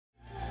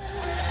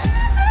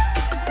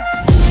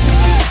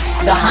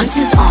The hunt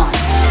is on.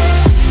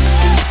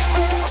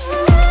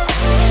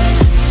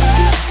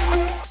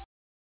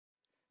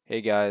 Hey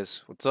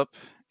guys, what's up?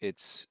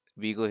 It's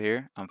Beagle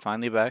here. I'm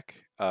finally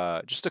back.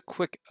 Just a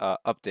quick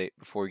update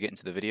before we get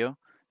into the video.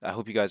 I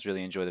hope you guys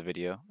really enjoy the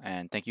video,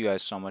 and thank you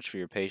guys so much for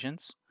your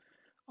patience.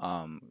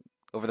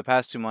 Over the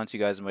past 2 months, you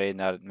guys may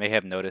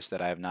have noticed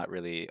that I have not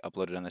really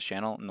uploaded on this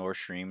channel nor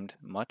streamed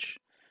much.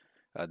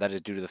 That is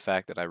due to the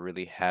fact that I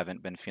really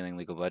haven't been feeling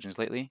League of Legends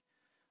lately.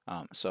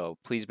 So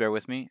please bear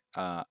with me.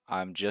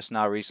 I'm just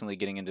now recently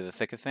getting into the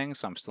thick of things,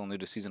 so I'm still new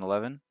to Season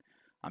 11.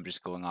 I'm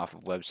just going off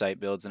of website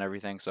builds and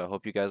everything, so I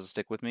hope you guys will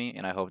stick with me,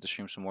 and I hope to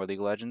stream some more League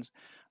of Legends.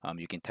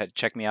 You can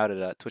check me out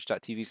at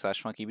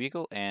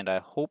twitch.tv/funkybeagle, and I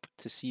hope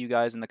to see you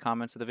guys in the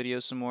comments of the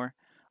videos some more.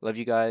 Love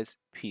you guys.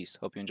 Peace.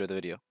 Hope you enjoy the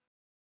video.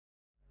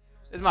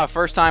 This is my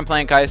first time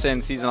playing Kajitsu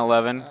in Season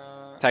 11,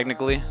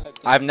 technically.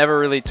 I've never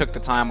really took the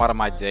time out of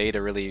my day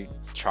to really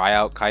try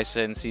out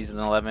Kajitsu in Season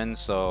 11,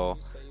 so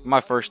my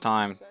first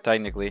time,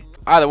 technically.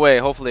 Either way,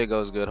 hopefully it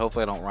goes good.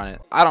 Hopefully I don't run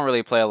it. I don't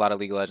really play a lot of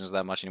League of Legends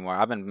that much anymore.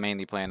 I've been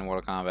mainly playing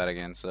Mortal Kombat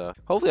again, so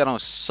hopefully I don't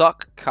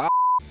suck.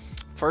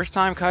 First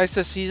time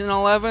Kajitsu Season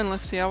 11.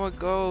 Let's see how it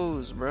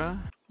goes, bruh.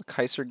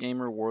 Kaiser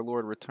Gamer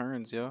Warlord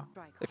returns, yo.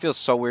 It feels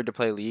so weird to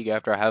play League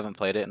after I haven't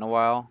played it in a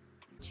while.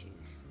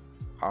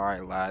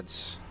 Alright,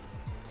 lads.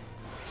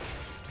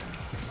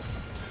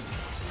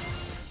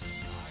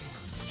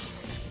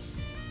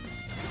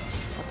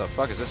 What the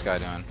fuck is this guy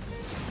doing?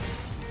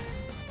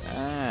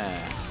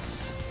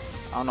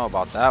 I don't know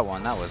about that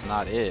one. That was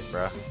not it,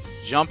 bro.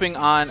 Jumping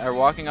on or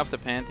walking up to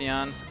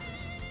Pantheon.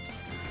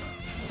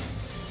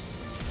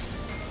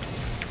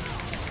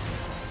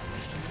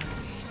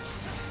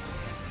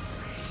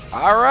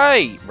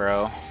 Alright,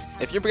 bro.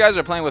 If you guys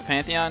are playing with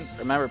Pantheon,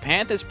 remember,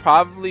 Panth is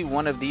probably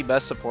one of the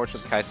best supports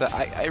with Kajitsu.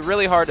 It's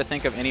really hard to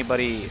think of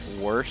anybody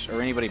worse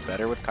or anybody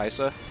better with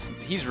Kajitsu.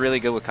 He's really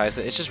good with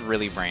Kajitsu. It's just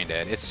really brain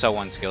dead. It's so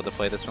unskilled to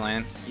play this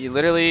lane. You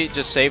literally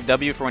just save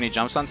W for when he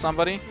jumps on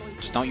somebody.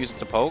 Just don't use it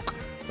to poke.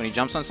 When he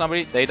jumps on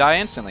somebody, they die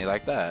instantly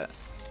like that.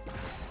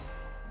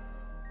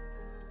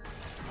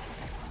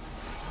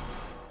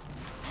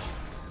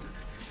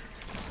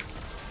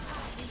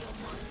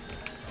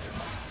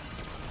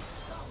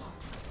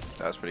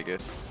 That was pretty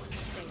good.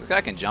 This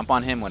guy can jump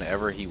on him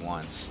whenever he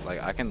wants.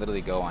 Like, I can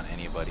literally go on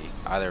anybody.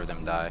 Either of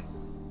them die.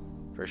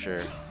 For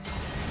sure.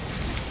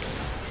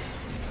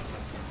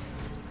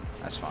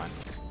 That's fine.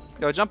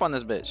 Yo, jump on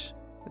this bitch.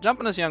 Jump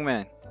on this young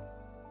man.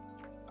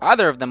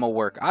 Either of them will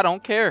work. I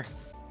don't care.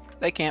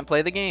 They can't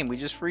play the game. We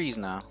just freeze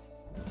now.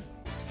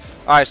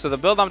 Alright, so the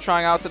build I'm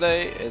trying out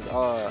today is...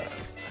 let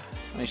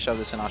me shove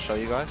this in. I'll show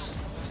you guys.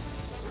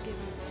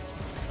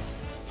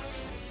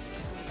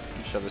 Let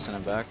me shove this in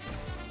and back.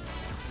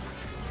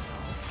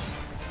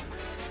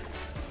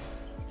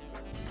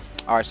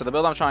 Alright, so the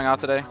build I'm trying out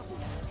today,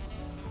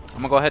 I'm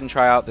going to go ahead and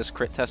try out this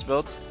crit test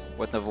build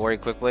with Navori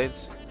Quick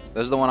Blades.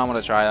 This is the one I'm going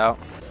to try out.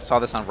 Saw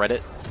this on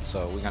Reddit,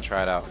 so we're going to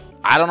try it out.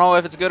 I don't know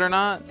if it's good or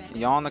not.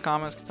 Y'all in the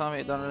comments can tell me.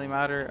 It doesn't really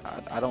matter.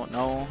 I don't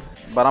know.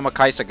 But I'm a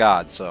Kajitsu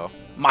god, so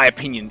my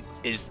opinion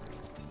is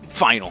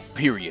final.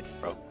 Period,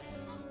 bro.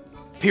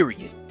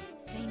 Period.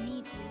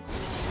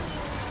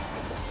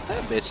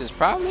 That bitch is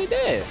probably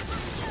dead.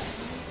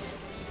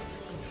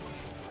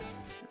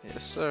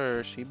 Yes,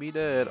 sir. She be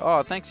dead.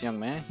 Oh, thanks, young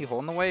man. He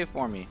holding the wave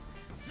for me.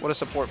 What a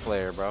support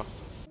player, bro.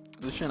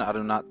 Lucian, I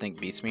do not think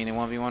beats me in a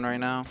 1v1 right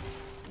now.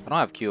 I don't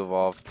have Q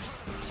Evolve.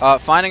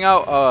 Finding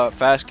out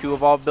fast Q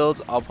Evolve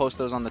builds, I'll post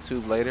those on the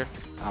tube later.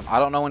 I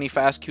don't know any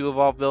fast Q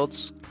Evolve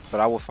builds, but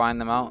I will find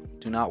them out.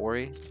 Do not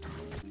worry.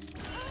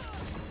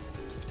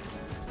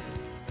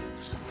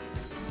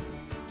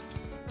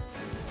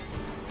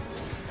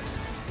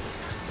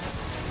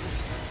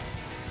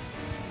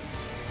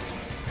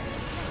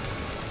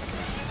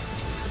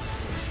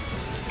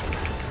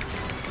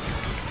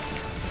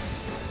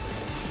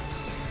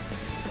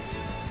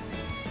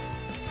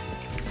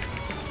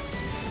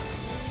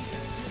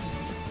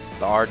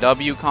 The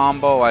RW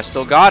combo, I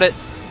still got it.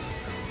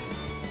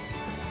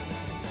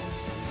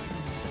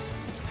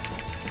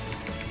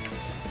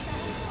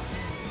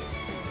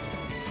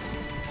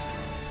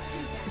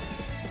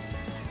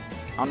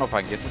 I don't know if I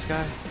can get this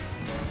guy.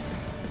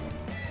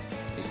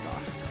 He's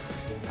gone.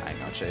 I ain't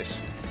gonna chase.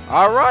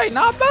 Alright,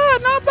 not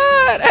bad, not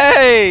bad.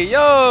 Hey,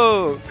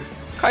 yo!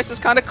 Kajitsu's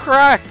kind of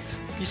cracked.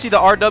 You see the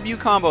RW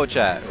combo,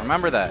 chat.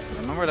 Remember that.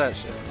 Remember that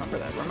shit. Remember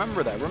that.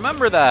 Remember that.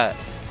 Remember that.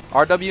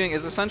 RWing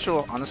is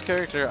essential on this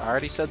character. I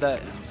already said that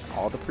in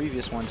all the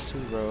previous ones too,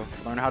 bro.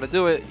 Learn how to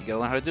do it. You gotta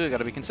learn how to do it. You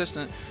gotta be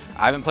consistent.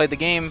 I haven't played the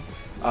game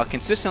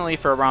consistently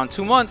for around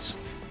 2 months,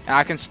 and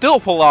I can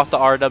still pull off the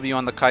RW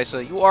on the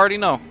Kajitsu. You already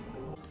know.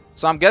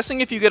 So I'm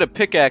guessing if you get a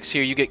pickaxe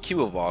here, you get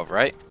Q Evolve,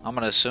 right? I'm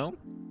gonna assume.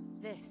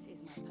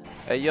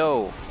 Hey,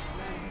 yo.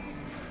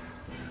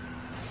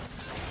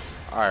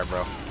 Alright,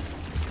 bro.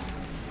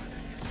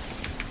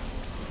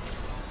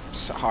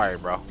 Sorry,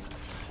 bro.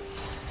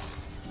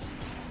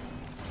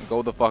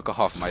 Go the fuck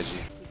off, my G.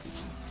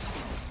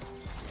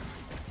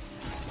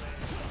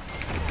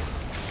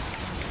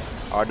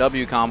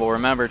 RW combo,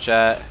 remember,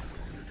 chat.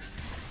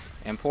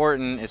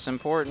 Important. It's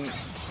important.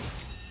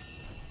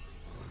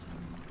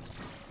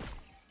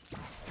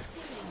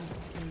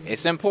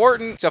 It's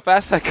important. See how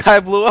fast that guy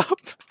blew up?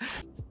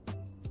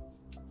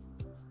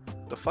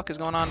 What the fuck is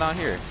going on down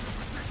here?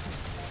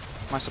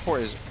 My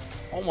support is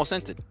almost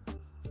inted.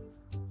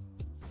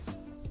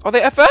 Oh,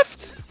 they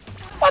FF'd?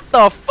 What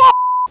the fuck?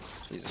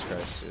 Jesus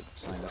Christ, dude.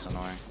 This thing is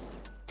annoying.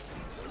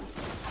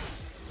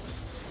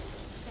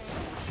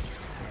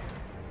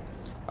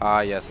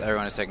 Yes,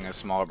 everyone is taking a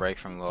small break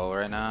from LoL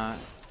right now.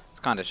 It's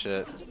kind of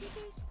shit.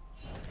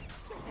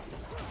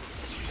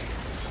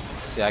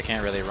 See, I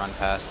can't really run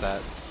past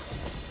that.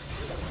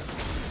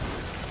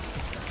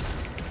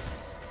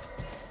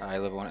 I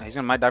live one. He's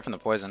gonna might die from the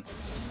poison.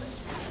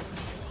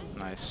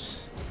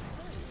 Nice.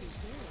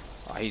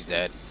 Oh, he's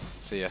dead.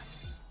 See ya.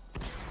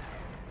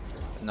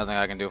 Nothing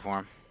I can do for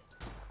him.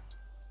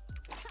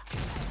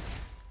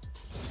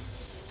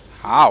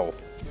 How?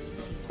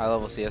 High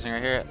level CSing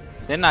right here.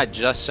 Didn't I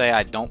just say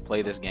I don't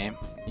play this game?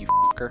 You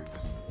fucker.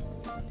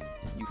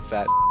 You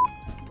fat.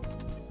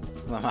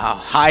 Wow.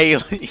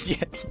 Highly.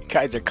 Yeah, you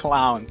guys are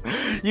clowns.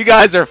 You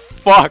guys are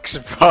fucks,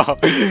 bro.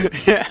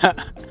 Yeah.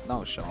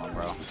 Don't show him,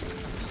 bro.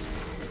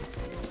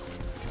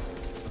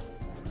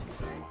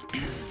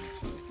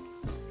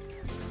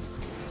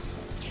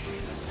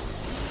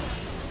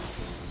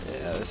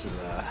 Yeah, this is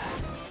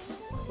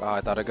wow,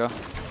 I thought I'd go.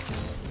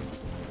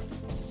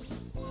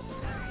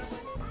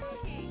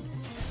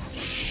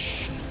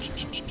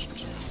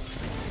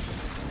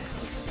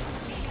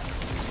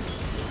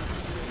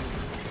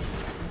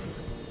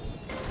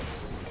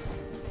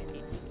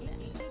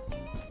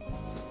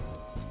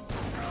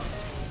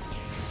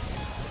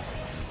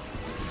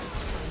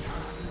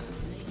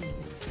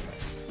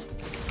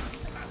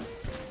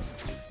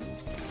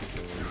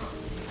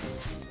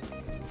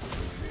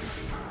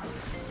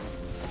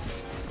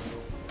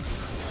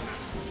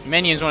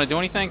 Minions want to do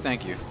anything?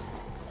 Thank you.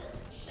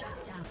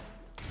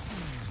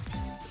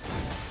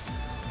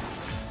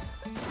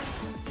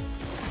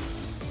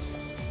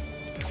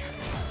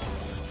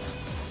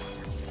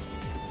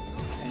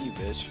 Damn you,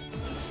 bitch.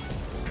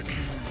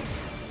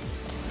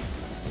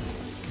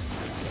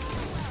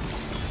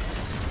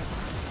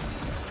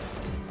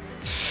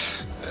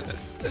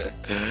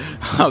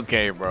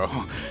 Okay, bro.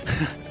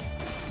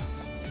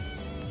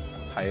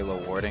 Halo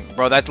warding.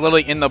 Bro, that's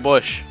literally in the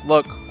bush.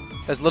 Look,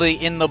 that's literally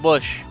in the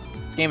bush.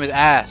 This game is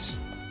ass.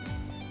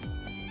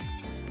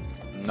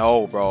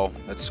 No, bro.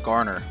 That's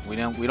Skarner. We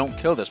don't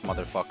kill this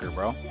motherfucker,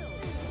 bro.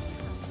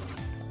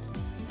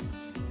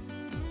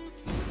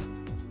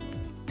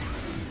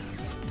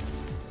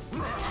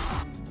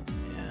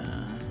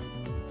 Yeah.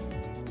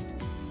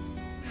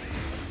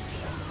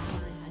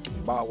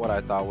 About what I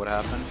thought would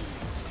happen.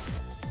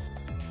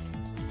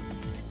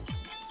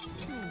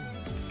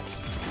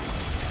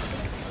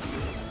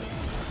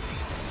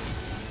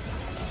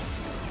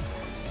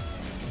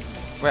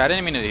 Wait, I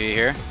didn't mean to be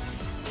here.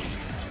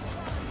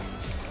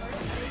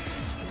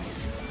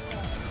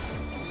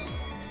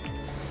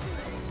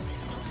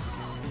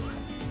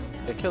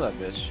 Yeah, kill that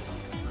bitch.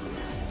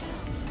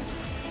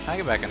 Can I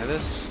get back into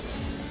this?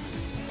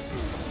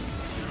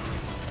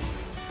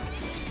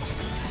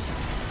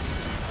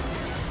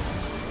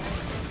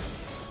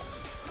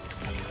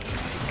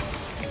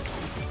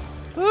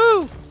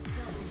 Woo!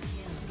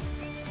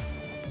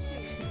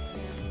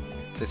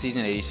 The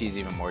season ADC is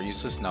even more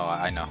useless? No,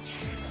 I know.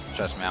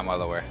 Trust me, I'm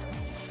well aware.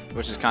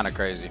 Which is kind of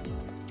crazy,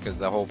 because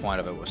the whole point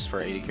of it was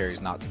for AD carries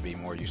not to be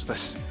more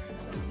useless.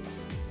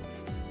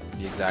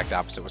 The exact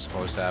opposite was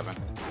supposed to happen.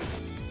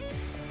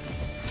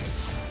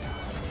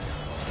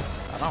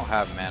 I don't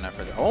have mana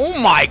for the— oh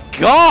my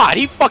god!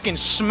 He fucking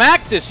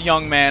smacked this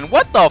young man!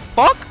 What the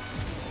fuck?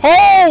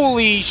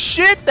 Holy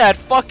shit, that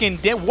fucking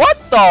did— what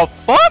the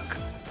fuck?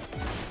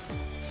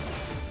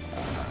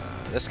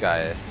 This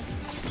guy—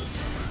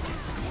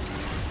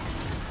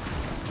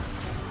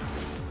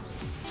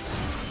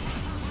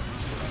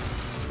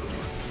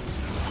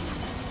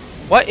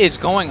 what is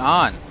going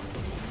on?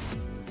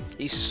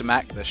 He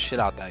smacked the shit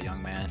out that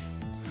young man.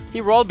 He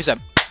rolled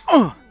beside—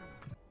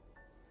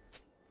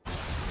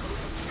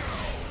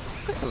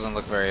 this doesn't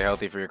look very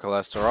healthy for your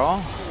cholesterol.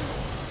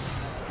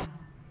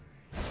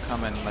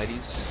 Come in,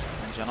 ladies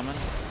and gentlemen.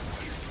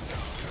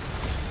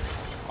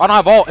 I don't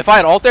have ult. If I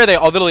had ult there, they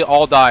literally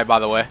all die, by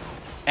the way.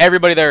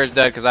 Everybody there is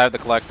dead because I have the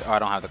collector. Oh, I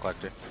don't have the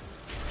collector.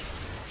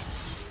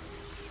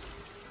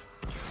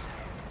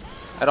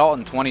 I had ult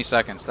in 20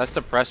 seconds. That's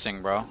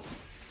depressing, bro.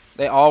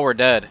 They all were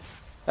dead.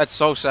 That's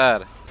so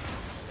sad.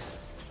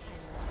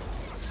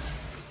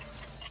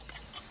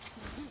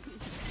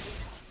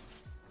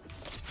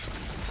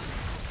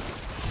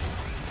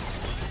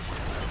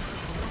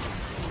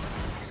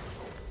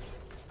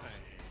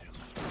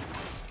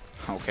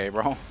 Okay,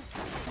 bro.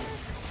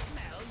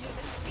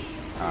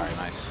 Alright,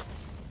 nice.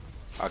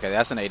 Okay,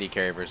 that's an AD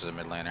carry versus a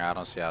mid laner. I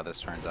don't see how this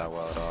turns out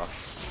well at all.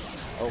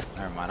 Oh,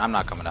 never mind. I'm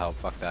not coming to help.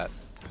 Fuck that.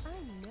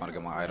 I want to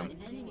get my item.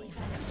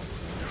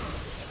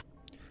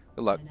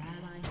 Good luck.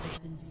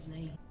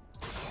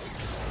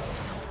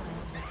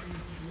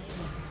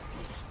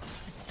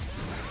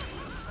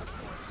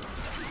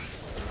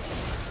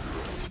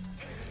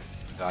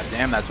 God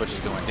damn, that Twitch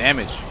is doing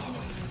damage.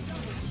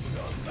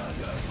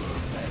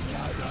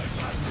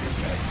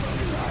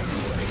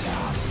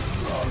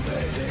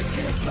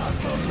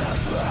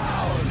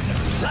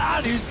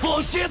 Body's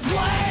bullshit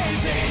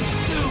blazing,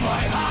 to my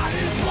heart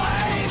is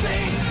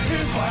blazing.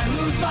 If I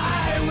lose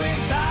my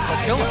wings,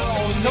 I kill him.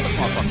 Kill this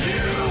motherfucker.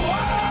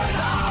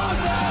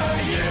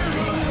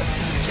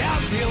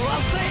 Can't feel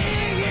a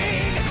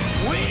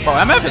thing. Bro,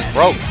 MF is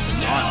broke.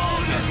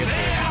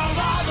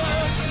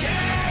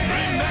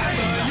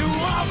 You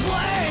are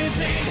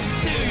blazing,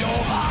 still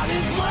your heart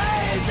is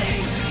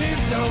blazing. If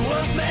the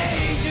world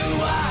made you,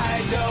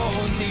 I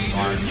don't need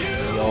you.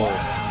 Yo,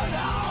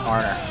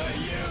 Arner,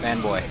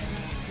 fanboy,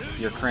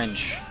 you're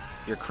cringe.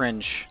 You're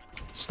cringe.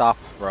 Stop,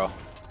 bro.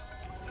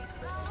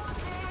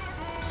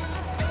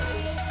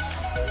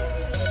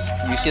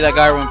 You see that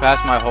guy run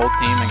past my whole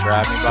team and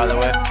grab me, by the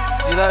way?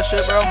 See that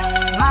shit, bro?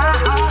 My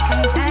heart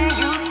can take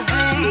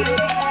you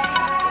to